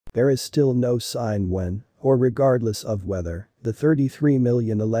There is still no sign when, or regardless of whether, the 33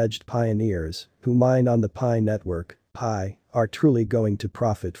 million alleged pioneers who mine on the Pi network, Pi, are truly going to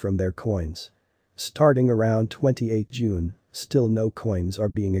profit from their coins. Starting around 28 June, still no coins are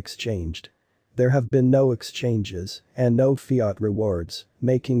being exchanged. There have been no exchanges and no fiat rewards,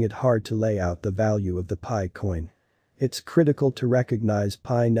 making it hard to lay out the value of the Pi coin. It's critical to recognize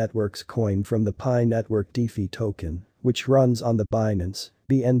Pi Network's coin from the Pi Network DeFi token, which runs on the Binance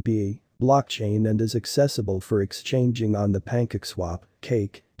BNB blockchain and is accessible for exchanging on the PancakeSwap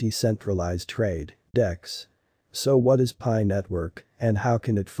Cake decentralized trade DEX. So what is Pi Network and how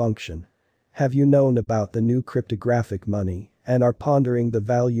can it function? Have you known about the new cryptographic money and are pondering the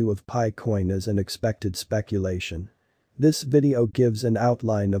value of Pi coin as an expected speculation? This video gives an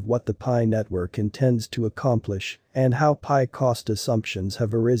outline of what the Pi network intends to accomplish and how Pi cost assumptions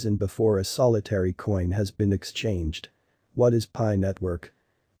have arisen before a solitary coin has been exchanged. What is Pi network?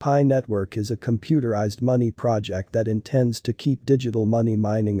 Pi network is a computerized money project that intends to keep digital money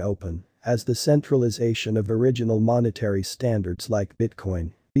mining open, as the centralization of original monetary standards like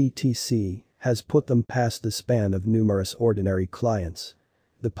Bitcoin, BTC, has put them past the span of numerous ordinary clients.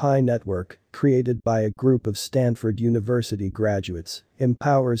 The Pi network, created by a group of Stanford University graduates,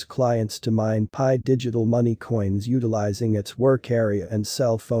 empowers clients to mine Pi digital money coins utilizing its work area and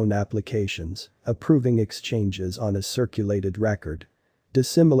cell phone applications, approving exchanges on a circulated record.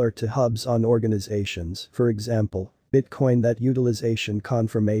 Dissimilar to hubs on organizations, for example, Bitcoin that utilization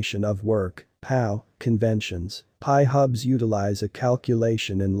confirmation of work, POW, conventions, Pi hubs utilize a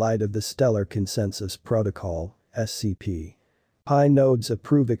calculation in light of the Stellar Consensus Protocol, SCP. Pi nodes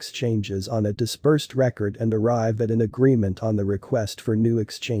approve exchanges on a dispersed record and arrive at an agreement on the request for new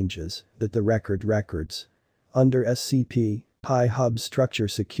exchanges that the record records. Under SCP, Pi hubs structure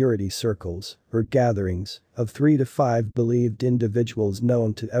security circles, or gatherings, of 3 to 5 believed individuals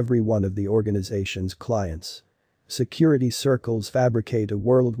known to every one of the organization's clients. Security circles fabricate a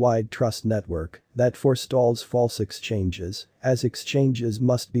worldwide trust network that forestalls false exchanges, as exchanges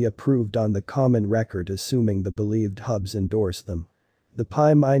must be approved on the common record assuming the believed hubs endorse them. The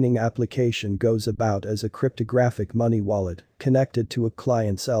Pi mining application goes about as a cryptographic money wallet connected to a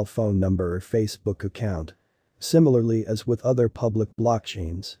client's cell phone number or Facebook account. Similarly as with other public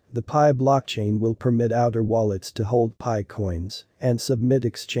blockchains, the Pi blockchain will permit outer wallets to hold Pi coins and submit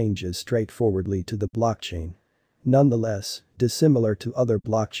exchanges straightforwardly to the blockchain. Nonetheless, dissimilar to other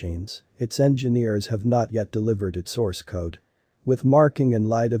blockchains, its engineers have not yet delivered its source code. With marking in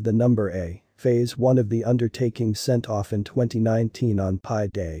light of the number A, Phase 1 of the undertaking sent off in 2019 on Pi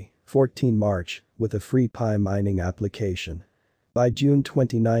Day, 14 March, with a free Pi mining application. By June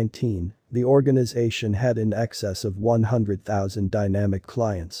 2019, the organization had in excess of 100,000 dynamic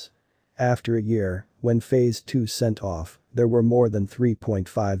clients. After a year, when Phase 2 sent off, there were more than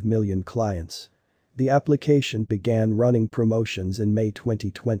 3.5 million clients. The application began running promotions in May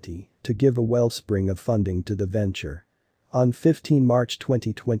 2020 to give a wellspring of funding to the venture. On 15 March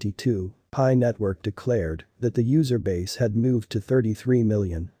 2022, Pi Network declared that the user base had moved to 33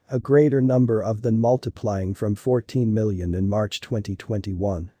 million, a greater number of than multiplying from 14 million in March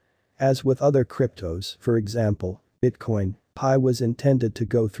 2021. As with other cryptos, for example, Bitcoin, Pi was intended to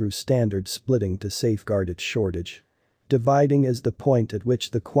go through standard splitting to safeguard its shortage. Dividing is the point at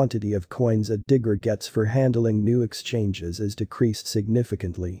which the quantity of coins a digger gets for handling new exchanges is decreased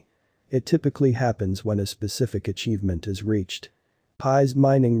significantly. It typically happens when a specific achievement is reached. Pi's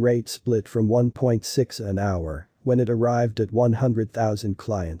mining rate split from 1.6 an hour when it arrived at 100,000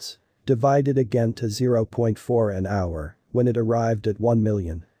 clients, divided again to 0.4 an hour when it arrived at 1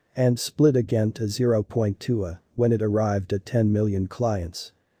 million, and split again to 0.2 when it arrived at 10 million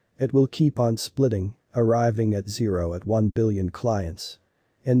clients. It will keep on splitting, arriving at 0 at 1 billion clients.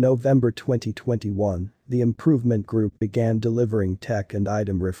 In November 2021, the improvement group began delivering tech and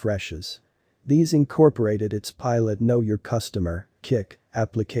item refreshes. These incorporated its pilot Know Your Customer (KIC)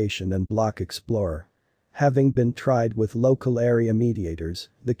 application and Block Explorer. Having been tried with local area mediators,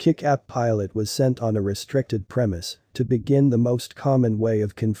 the KIC app pilot was sent on a restricted premise to begin the most common way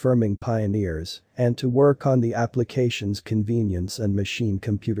of confirming pioneers and to work on the application's convenience and machine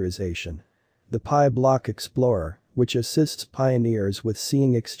computerization. The Pi Block Explorer, which assists pioneers with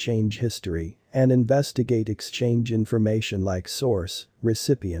seeing exchange history and investigate exchange information like source,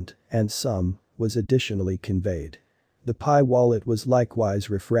 recipient, and sum, was additionally conveyed. The Pi wallet was likewise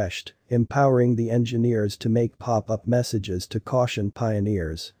refreshed, empowering the engineers to make pop-up messages to caution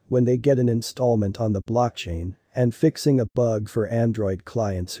pioneers when they get an installment on the blockchain and fixing a bug for Android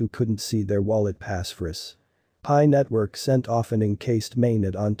clients who couldn't see their wallet passphrase. Pi Network sent off an encased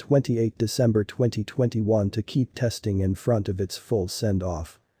mainnet on 28 December 2021 to keep testing in front of its full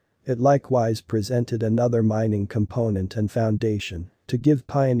send-off. It likewise presented another mining component and foundation to give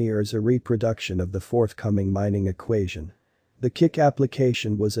pioneers a reproduction of the forthcoming mining equation. The Kick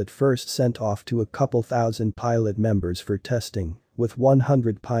application was at first sent off to a couple thousand pilot members for testing, with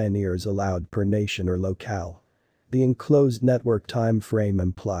 100 pioneers allowed per nation or locale. The enclosed network time frame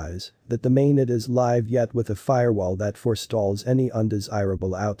implies that the mainnet is live yet with a firewall that forestalls any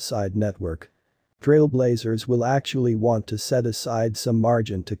undesirable outside network. Trailblazers will actually want to set aside some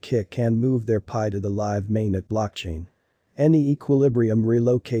margin to kick and move their Pi to the live mainnet blockchain. Any equilibrium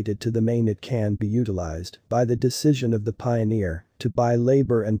relocated to the mainnet can be utilized by the decision of the pioneer to buy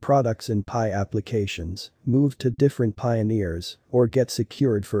labor and products in Pi applications, move to different pioneers, or get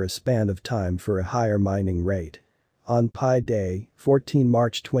secured for a span of time for a higher mining rate. On Pi Day, 14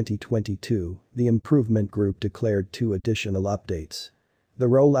 March 2022, the improvement group declared 2 additional updates. The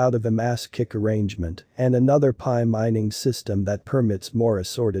rollout of a mass kick arrangement and another Pi mining system that permits more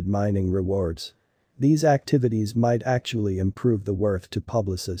assorted mining rewards. These activities might actually improve the worth to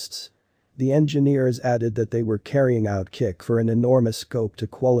publicists. The engineers added that they were carrying out kick for an enormous scope to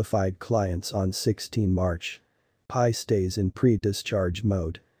qualified clients on 16 March. Pi stays in pre-discharge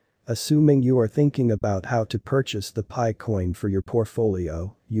mode. Assuming you are thinking about how to purchase the Pi coin for your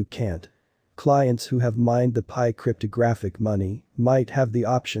portfolio, you can't. Clients who have mined the Pi cryptographic money might have the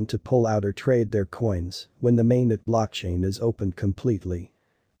option to pull out or trade their coins when the mainnet blockchain is opened completely.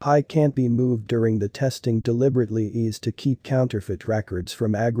 Pi can't be moved during the testing deliberately eased to keep counterfeit records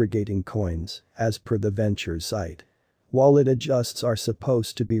from aggregating coins, as per the venture's site. Wallet adjusts are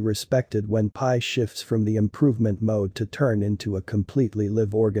supposed to be respected when Pi shifts from the improvement mode to turn into a completely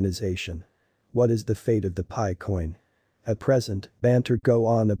live organization. What is the fate of the Pi coin? At present, banter go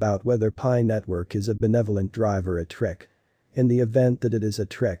on about whether Pi network is a benevolent drive or a trick. In the event that it is a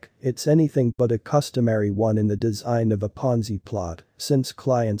trick, it's anything but a customary one in the design of a Ponzi plot, since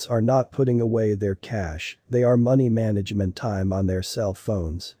clients are not putting away their cash, they are money management time on their cell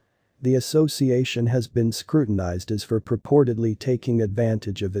phones. The association has been scrutinized as for purportedly taking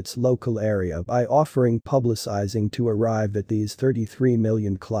advantage of its local area by offering publicizing to arrive at these 33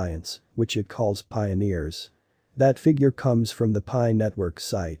 million clients, which it calls pioneers. That figure comes from the Pi network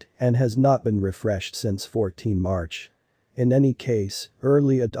site and has not been refreshed since 14 March. In any case,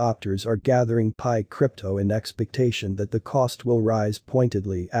 early adopters are gathering Pi crypto in expectation that the cost will rise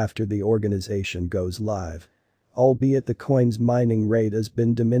pointedly after the organization goes live. Albeit the coin's mining rate has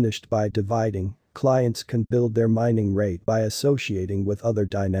been diminished by dividing, clients can build their mining rate by associating with other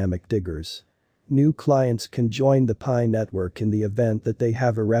dynamic diggers. New clients can join the Pi network in the event that they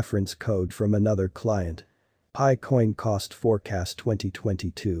have a reference code from another client. Pi coin cost forecast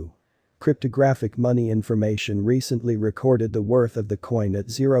 2022. Cryptographic money information recently recorded the worth of the coin at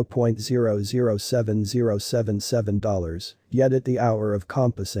 $0.007077, yet at the hour of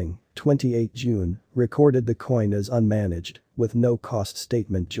compassing, 28 June, recorded the coin as unmanaged, with no cost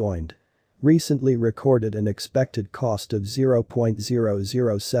statement joined. Recently recorded an expected cost of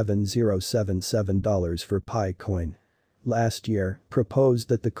 $0.007077 for Pi coin. Last year, proposed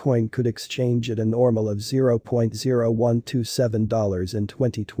that the coin could exchange at a normal of $0.0127 in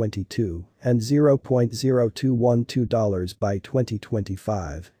 2022 and $0.0212 by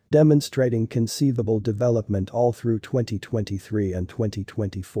 2025, demonstrating conceivable development all through 2023 and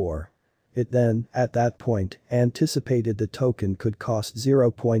 2024. It then, at that point, anticipated the token could cost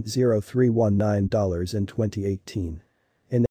 $0.0319 in 2018.